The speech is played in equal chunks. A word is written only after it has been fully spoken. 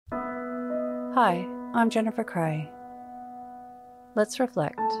Hi, I'm Jennifer Cray. Let's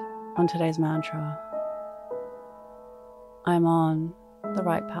reflect on today's mantra. I'm on the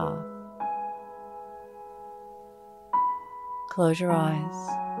right path. Close your eyes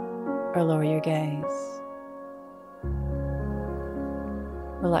or lower your gaze.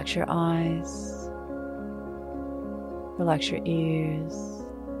 Relax your eyes. Relax your ears.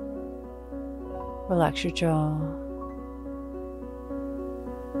 Relax your jaw.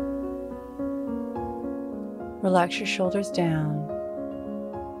 Relax your shoulders down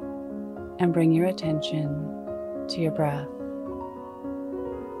and bring your attention to your breath.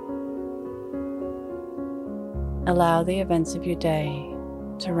 Allow the events of your day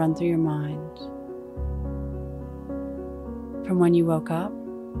to run through your mind. From when you woke up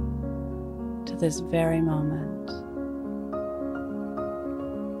to this very moment,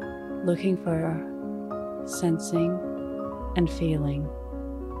 looking for sensing and feeling.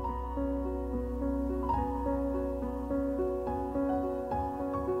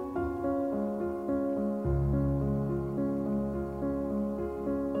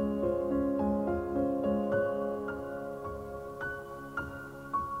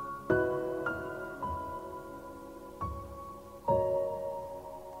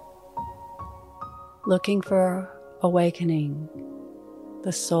 Looking for awakening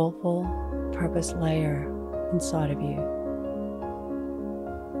the soulful purpose layer inside of you.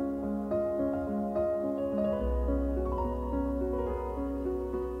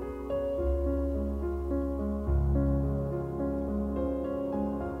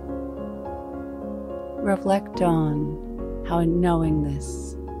 Reflect on how knowing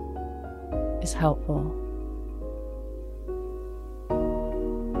this is helpful.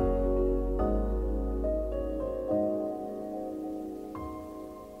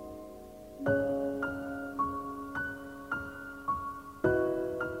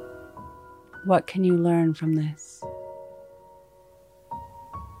 What can you learn from this?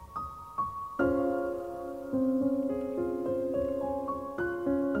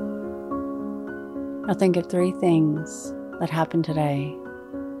 Now think of 3 things that happened today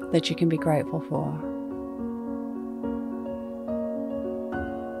that you can be grateful for.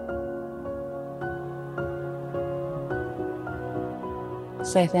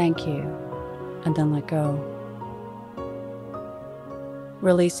 Say thank you and then let go.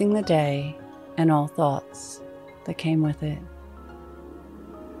 Releasing the day and all thoughts that came with it.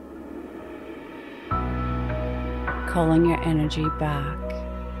 Calling your energy back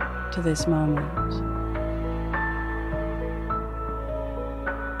to this moment.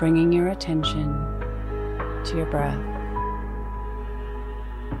 Bringing your attention to your breath.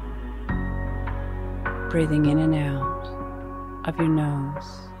 Breathing in and out of your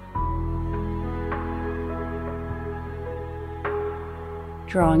nose.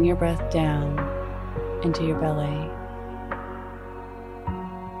 Drawing your breath down into your belly,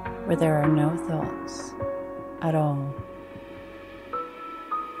 where there are no thoughts at all.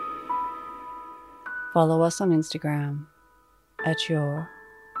 Follow us on Instagram at Your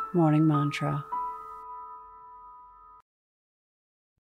Morning Mantra.